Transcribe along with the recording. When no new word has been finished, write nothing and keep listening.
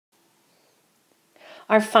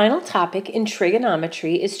Our final topic in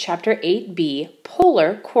trigonometry is Chapter 8b,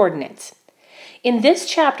 Polar Coordinates. In this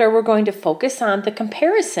chapter, we're going to focus on the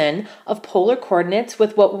comparison of polar coordinates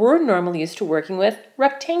with what we're normally used to working with,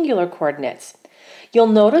 rectangular coordinates. You'll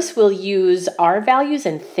notice we'll use R values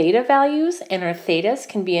and theta values, and our thetas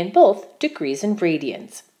can be in both degrees and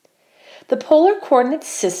radians. The polar coordinate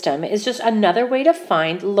system is just another way to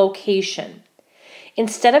find location.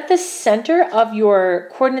 Instead of the center of your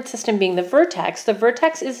coordinate system being the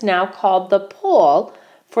vertex is now called the pole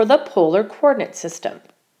for the polar coordinate system.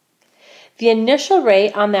 The initial ray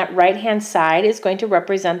on that right-hand side is going to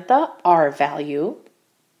represent the R value.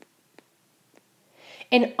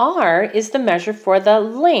 And R is the measure for the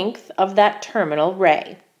length of that terminal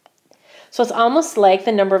ray. So it's almost like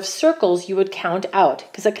the number of circles you would count out,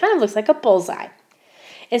 because it kind of looks like a bullseye.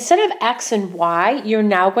 Instead of X and Y, you're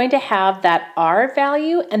now going to have that R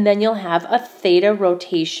value, and then you'll have a theta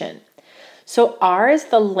rotation. So R is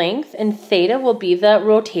the length, and theta will be the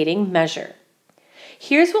rotating measure.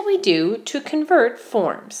 Here's what we do to convert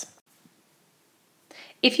forms.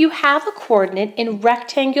 If you have a coordinate in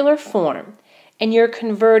rectangular form, and you're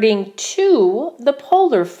converting to the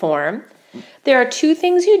polar form, there are two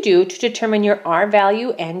things you do to determine your R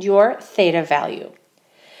value and your theta value.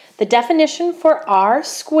 The definition for R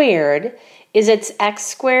squared is it's X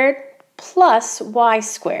squared plus Y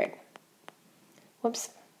squared. Whoops,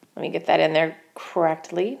 let me get that in there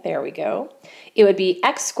correctly. There we go. It would be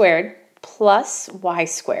X squared plus Y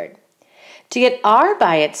squared. To get R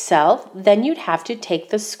by itself, then you'd have to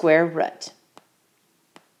take the square root.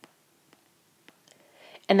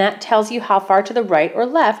 And that tells you how far to the right or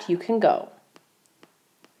left you can go.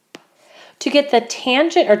 To get the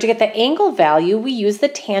tangent, or to get the angle value, we use the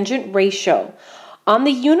tangent ratio. On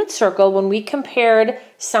the unit circle, when we compared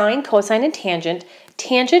sine, cosine, and tangent,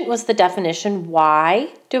 tangent was the definition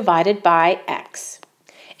y divided by x.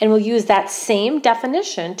 And we'll use that same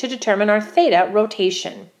definition to determine our theta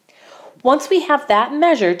rotation. Once we have that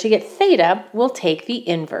measure, to get theta, we'll take the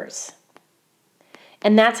inverse.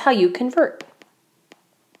 And that's how you convert.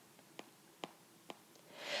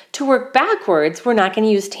 To work backwards, we're not going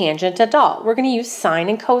to use tangent at all. We're going to use sine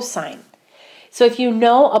and cosine. So if you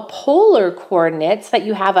know a polar coordinates that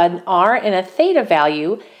you have an R and a theta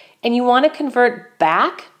value, and you want to convert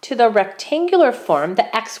back to the rectangular form, the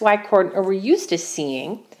xy coordinate we're used to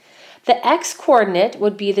seeing, the x coordinate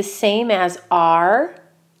would be the same as R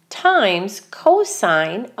times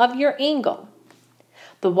cosine of your angle.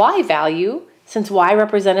 The y value, since y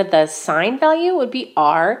represented the sine value, would be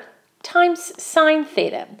R times sine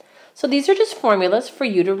theta. So these are just formulas for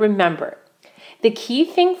you to remember. The key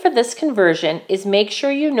thing for this conversion is make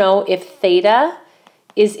sure you know if theta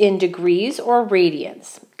is in degrees or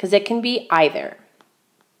radians, because it can be either.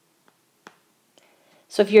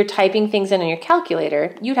 So if you're typing things in on your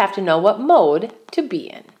calculator, you'd have to know what mode to be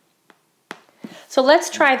in. So let's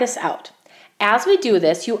try this out. As we do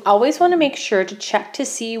this, you always want to make sure to check to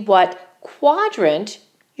see what quadrant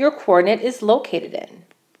your coordinate is located in.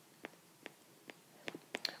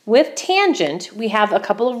 With tangent, we have a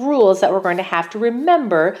couple of rules that we're going to have to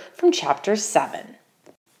remember from Chapter 7.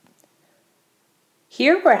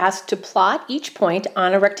 Here we're asked to plot each point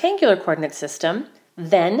on a rectangular coordinate system,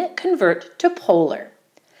 then convert to polar.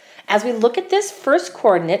 As we look at this first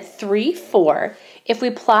coordinate, 3, 4, if we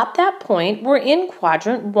plot that point, we're in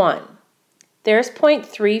quadrant 1. There's point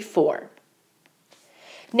 3, 4.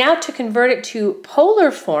 Now to convert it to polar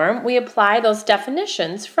form, we apply those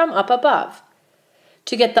definitions from up above.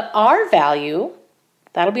 To get the R value,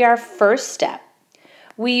 that'll be our first step.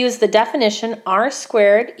 We use the definition R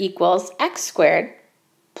squared equals X squared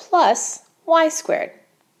plus Y squared.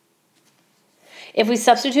 If we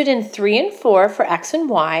substitute in 3 and 4 for X and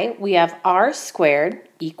Y, we have R squared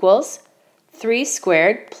equals 3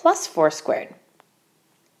 squared plus 4 squared.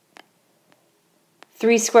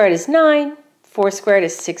 3 squared is 9, 4 squared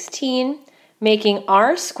is 16, making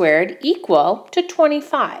R squared equal to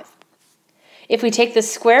 25. If we take the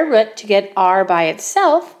square root to get R by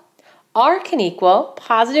itself, R can equal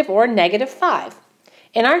positive or negative 5.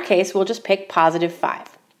 In our case, we'll just pick positive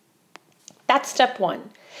 5. That's step 1.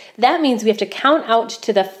 That means we have to count out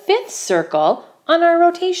to the 5th circle on our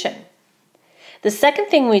rotation. The second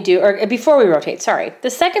thing we do, or before we rotate, sorry, the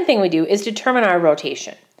second thing we do is determine our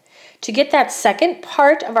rotation. To get that second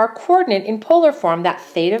part of our coordinate in polar form, that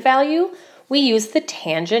theta value, we use the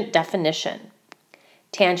tangent definition.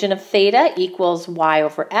 Tangent of theta equals y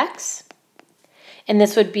over x, and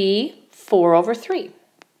this would be 4 over 3.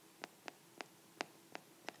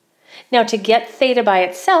 Now to get theta by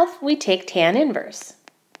itself, we take tan inverse.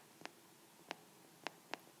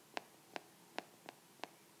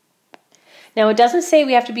 Now it doesn't say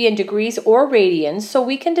we have to be in degrees or radians, so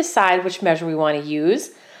we can decide which measure we want to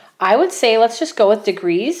use. I would say let's just go with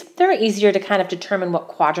degrees. They're easier to kind of determine what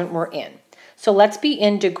quadrant we're in. So let's be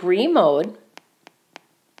in degree mode.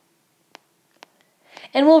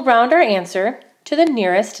 And we'll round our answer to the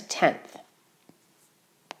nearest tenth.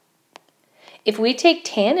 If we take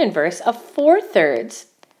tan inverse of 4/3,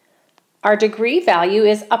 our degree value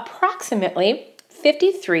is approximately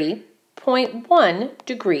 53.1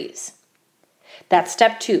 degrees. That's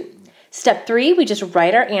step 2. Step 3, we just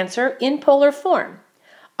write our answer in polar form.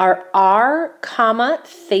 Our r,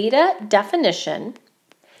 theta definition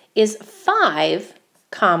is 5,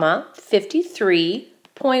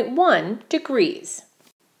 53.1 degrees.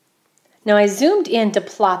 Now I zoomed in to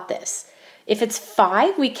plot this. If it's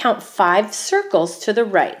 5, we count 5 circles to the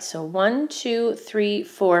right. So 1, 2, 3,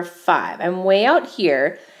 4, 5. I'm way out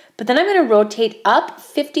here, but then I'm going to rotate up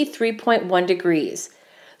 53.1 degrees.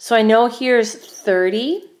 So I know here's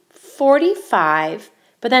 30, 45,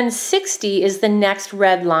 but then 60 is the next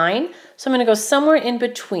red line. So I'm going to go somewhere in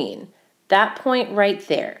between, that point right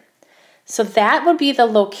there. So that would be the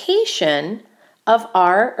location of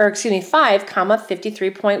 5,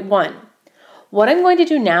 53.1. What I'm going to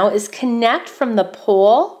do now is connect from the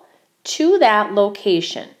pole to that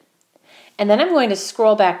location. And then I'm going to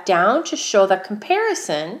scroll back down to show the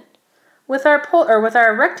comparison with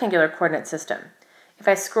our rectangular coordinate system. If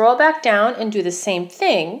I scroll back down and do the same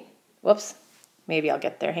thing, whoops, maybe I'll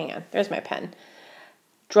get there, hang on, there's my pen.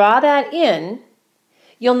 Draw that in,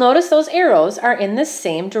 you'll notice those arrows are in the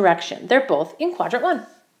same direction. They're both in quadrant 1.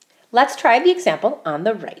 Let's try the example on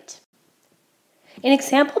the right. In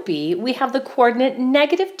example B, we have the coordinate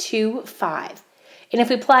 -2, 5. And if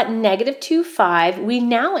we plot -2, 5, we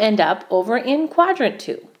now end up over in quadrant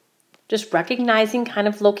 2, just recognizing kind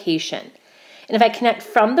of location. And if I connect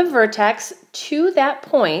from the vertex to that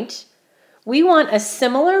point, we want a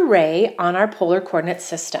similar ray on our polar coordinate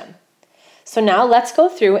system. So now let's go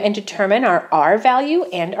through and determine our r value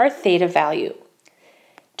and our theta value.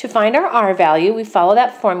 To find our r value, we follow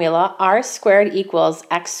that formula, r squared equals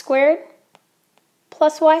x squared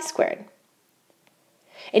plus y squared.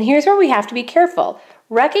 And here's where we have to be careful.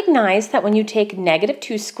 Recognize that when you take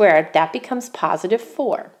 -2 squared, that becomes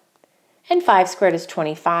 +4. And 5 squared is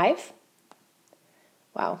 25.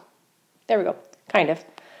 Wow, there we go, kind of.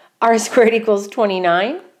 R squared equals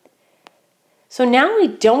 29. So now we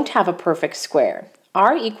don't have a perfect square.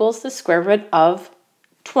 R equals the square root of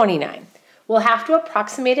 29. We'll have to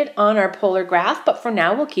approximate it on our polar graph, but for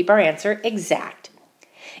now we'll keep our answer exact.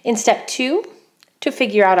 In step 2, to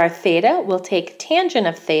figure out our theta, we'll take tangent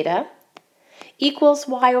of theta equals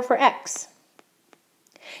y over x.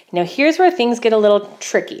 Now here's where things get a little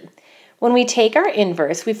tricky. When we take our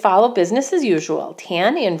inverse, we follow business as usual,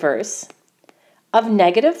 tan inverse of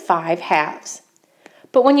 -5/2.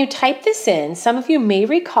 But when you type this in, some of you may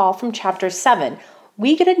recall from chapter 7,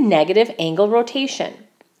 we get a negative angle rotation.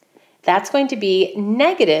 That's going to be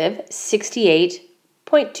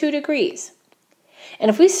 -68.2 degrees. And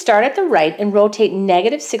if we start at the right and rotate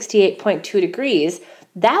 -68.2 degrees,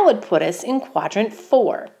 that would put us in quadrant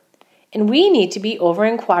 4. And we need to be over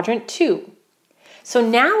in quadrant 2. So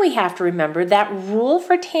now we have to remember that rule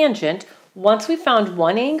for tangent. Once we found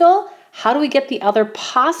one angle, how do we get the other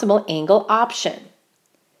possible angle option?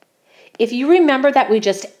 If you remember that we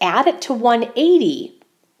just add it to 180,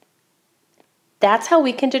 that's how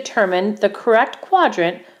we can determine the correct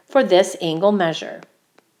quadrant for this angle measure.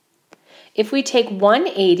 If we take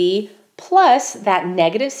 180 plus that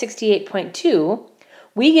 -68.2,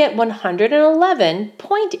 we get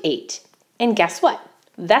 111.8. And guess what?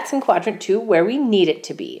 That's in quadrant 2 where we need it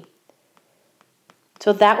to be.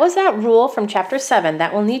 So that was that rule from chapter 7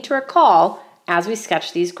 that we'll need to recall as we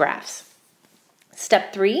sketch these graphs.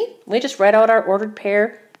 Step 3, we just write out our ordered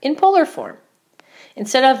pair in polar form.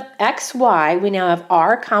 Instead of x, y, we now have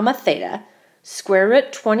r, theta, square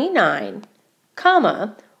root 29,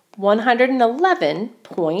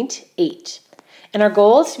 111.8. And our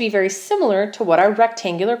goal is to be very similar to what our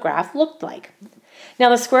rectangular graph looked like. Now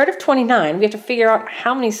the square root of 29, we have to figure out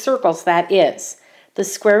how many circles that is. The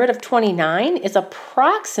square root of 29 is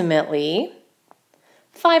approximately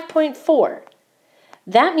 5.4.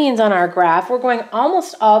 That means on our graph, we're going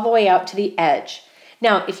almost all the way out to the edge.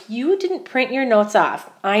 Now, if you didn't print your notes off,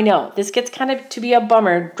 I know this gets kind of to be a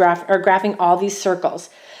bummer graphing all these circles.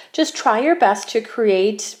 Just try your best to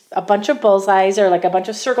create a bunch of bullseyes or like a bunch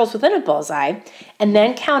of circles within a bullseye and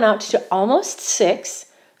then count out to almost 6.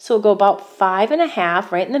 So we'll go about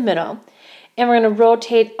 5.5 right in the middle. And we're going to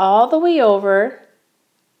rotate all the way over.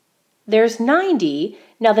 There's 90.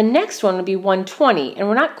 Now the next one will be 120, and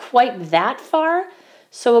we're not quite that far.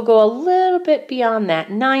 So we'll go a little bit beyond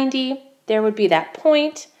that 90. There would be that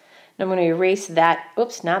point. And I'm going to erase that.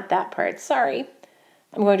 Oops, not that part. Sorry.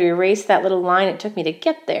 I'm going to erase that little line it took me to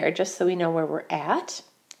get there just so we know where we're at.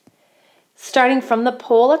 Starting from the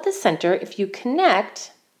pole at the center, if you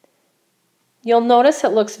connect, you'll notice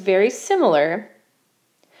it looks very similar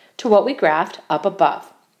to what we graphed up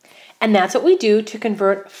above. And that's what we do to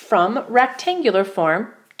convert from rectangular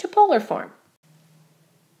form to polar form.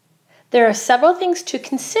 There are several things to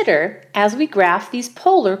consider as we graph these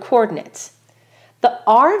polar coordinates. The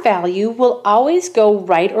r value will always go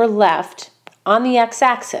right or left on the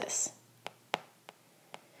x-axis.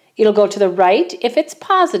 It'll go to the right if it's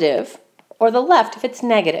positive or the left if it's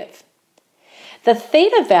negative. The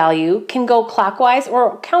theta value can go clockwise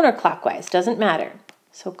or counterclockwise, doesn't matter.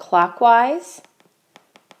 So clockwise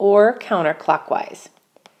or counterclockwise.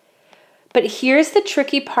 But here's the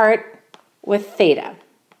tricky part with theta.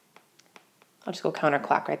 I'll just go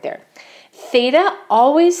counterclock right there. Theta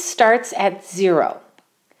always starts at 0,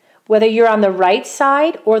 whether you're on the right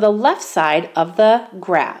side or the left side of the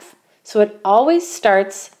graph. So it always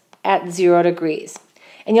starts at 0 degrees.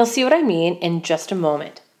 And you'll see what I mean in just a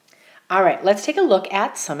moment. All right, let's take a look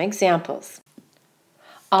at some examples.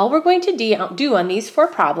 All we're going to do on these 4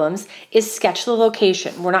 problems is sketch the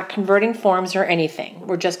location. We're not converting forms or anything.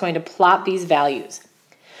 We're just going to plot these values.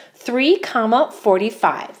 3,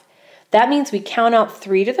 45. That means we count out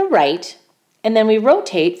 3 to the right, and then we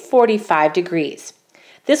rotate 45 degrees.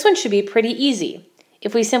 This one should be pretty easy.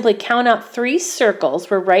 If we simply count out 3 circles,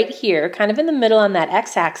 we're right here, kind of in the middle on that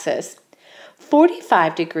x-axis.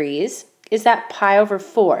 45 degrees is that pi over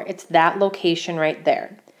 4. It's that location right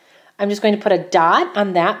there. I'm just going to put a dot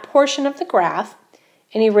on that portion of the graph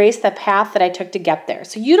and erase the path that I took to get there.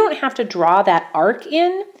 So you don't have to draw that arc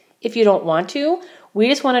in if you don't want to. We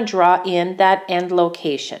just want to draw in that end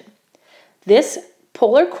location. This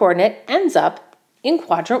polar coordinate ends up in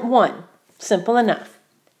quadrant 1. Simple enough.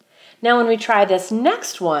 Now when we try this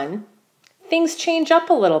next one, things change up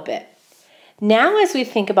a little bit. Now as we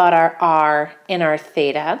think about our r and our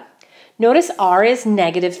theta, notice r is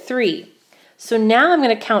 -3. So now I'm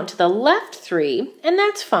going to count to the left 3, and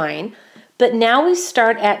that's fine. But now we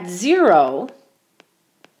start at 0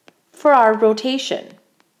 for our rotation,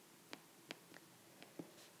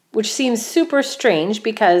 which seems super strange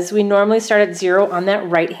because we normally start at 0 on that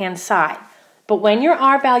right-hand side. But when your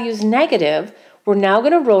r value is negative, we're now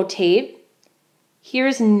going to rotate.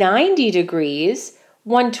 Here's 90 degrees.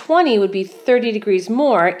 120 would be 30 degrees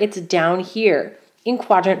more. It's down here in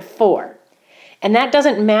quadrant 4. And that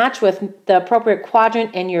doesn't match with the appropriate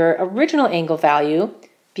quadrant and your original angle value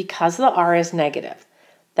because the r is negative.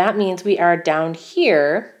 That means we are down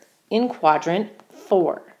here in quadrant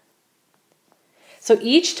 4. So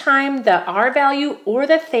each time the r value or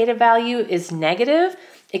the theta value is negative,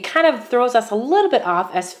 it kind of throws us a little bit off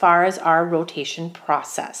as far as our rotation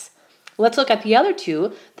process. Let's look at the other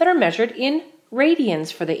 2 that are measured in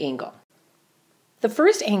radians for the angle. The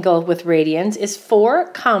first angle with radians is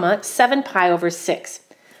 4, 7 pi over 6.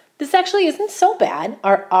 This actually isn't so bad.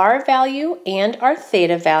 Our r value and our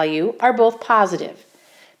theta value are both positive.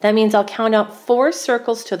 That means I'll count out 4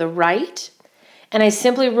 circles to the right, and I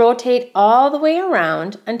simply rotate all the way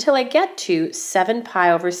around until I get to 7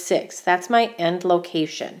 pi over 6. That's my end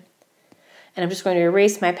location. And I'm just going to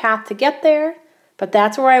erase my path to get there, but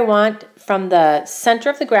that's where I want from the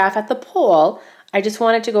center of the graph at the pole. I just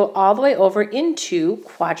want it to go all the way over into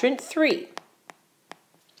quadrant 3.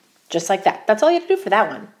 Just like that. That's all you have to do for that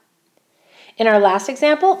one. In our last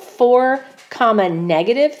example, 4,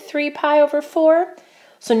 -3 pi over 4.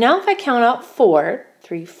 So now if I count out 4,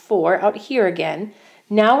 3, 4 out here again,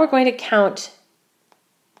 now we're going to count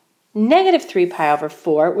 -3 pi over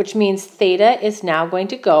 4, which means theta is now going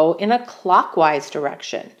to go in a clockwise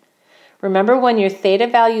direction. Remember, when your theta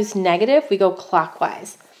value is negative, we go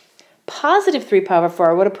clockwise. +3 pi over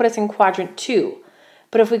 4 would have put us in quadrant 2.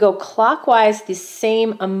 But if we go clockwise the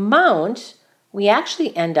same amount, we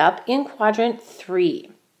actually end up in quadrant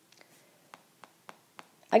 3.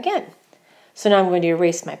 Again. So now I'm going to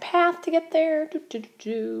erase my path to get there.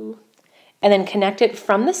 And then connect it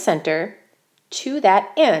from the center to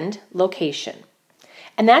that end location.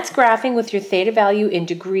 And that's graphing with your theta value in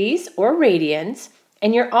degrees or radians,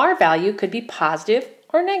 and your r value could be positive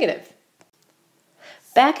or negative.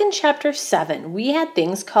 Back in chapter 7, we had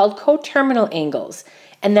things called coterminal angles,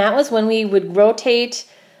 and that was when we would rotate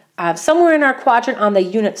somewhere in our quadrant on the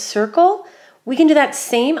unit circle. We can do that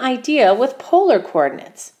same idea with polar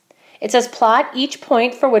coordinates. It says plot each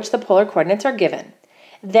point for which the polar coordinates are given.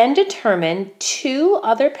 Then determine 2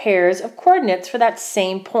 other pairs of coordinates for that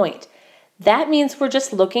same point. That means we're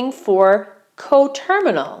just looking for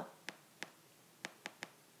coterminal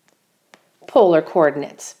polar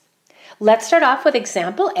coordinates. Let's start off with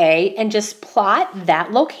example A and just plot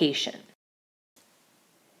that location.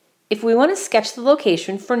 If we want to sketch the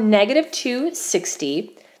location for -2,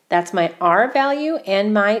 60, that's my r value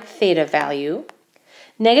and my theta value.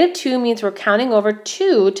 -2 means we're counting over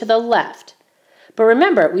 2 to the left. But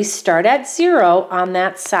remember, we start at 0 on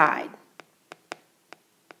that side.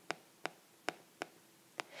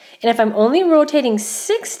 And if I'm only rotating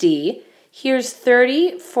 60, here's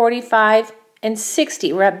 30, 45, and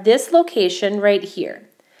 60. We're at this location right here.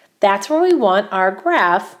 That's where we want our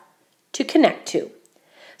graph to connect to.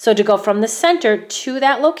 So to go from the center to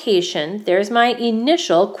that location, there's my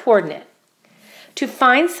initial coordinate. To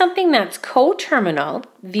find something that's coterminal,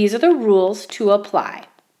 these are the rules to apply.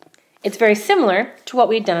 It's very similar to what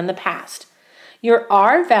we've done in the past. Your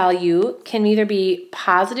r value can either be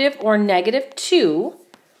positive or -2,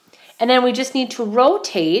 and then we just need to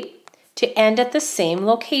rotate to end at the same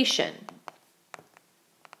location.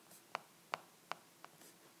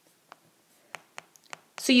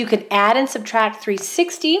 So you can add and subtract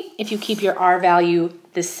 360 if you keep your r value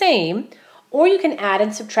the same, or you can add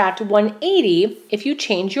and subtract 180 if you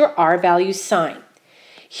change your r value sign.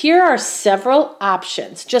 Here are several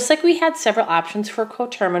options, just like we had several options for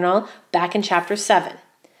coterminal back in chapter 7.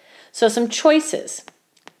 So some choices,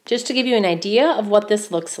 just to give you an idea of what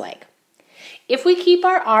this looks like. If we keep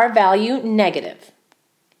our r value negative,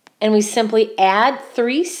 and we simply add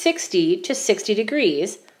 360 to 60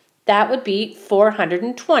 degrees, that would be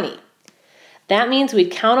 420. That means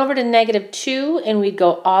we'd count over to -2 and we'd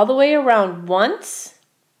go all the way around once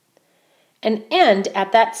and end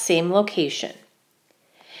at that same location.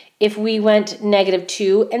 If we went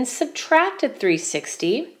 -2 and subtracted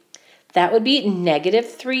 360, that would be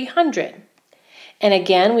 -300. And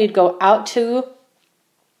again, we'd go out to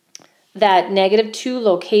that -2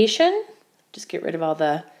 location. Just get rid of all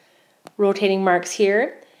the rotating marks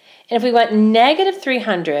here. And if we went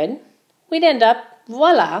 -300, we'd end up,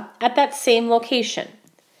 voila, at that same location.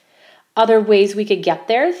 Other ways we could get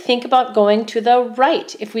there, think about going to the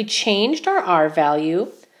right if we changed our r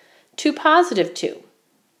value to +2.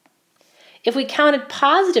 If we counted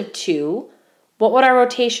 +2, what would our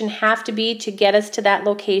rotation have to be to get us to that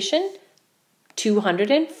location?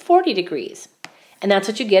 240 degrees. And that's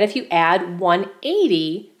what you get if you add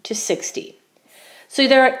 180 to 60. So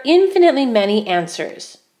there are infinitely many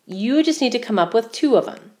answers. You just need to come up with 2 of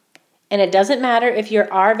them. And it doesn't matter if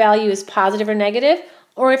your r value is positive or negative,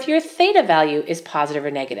 or if your theta value is positive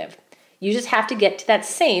or negative. You just have to get to that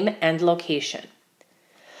same end location.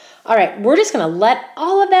 All right, we're just going to let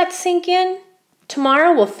all of that sink in.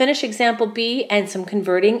 Tomorrow we'll finish example B and some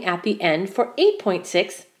converting at the end for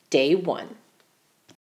 8.6, day 1.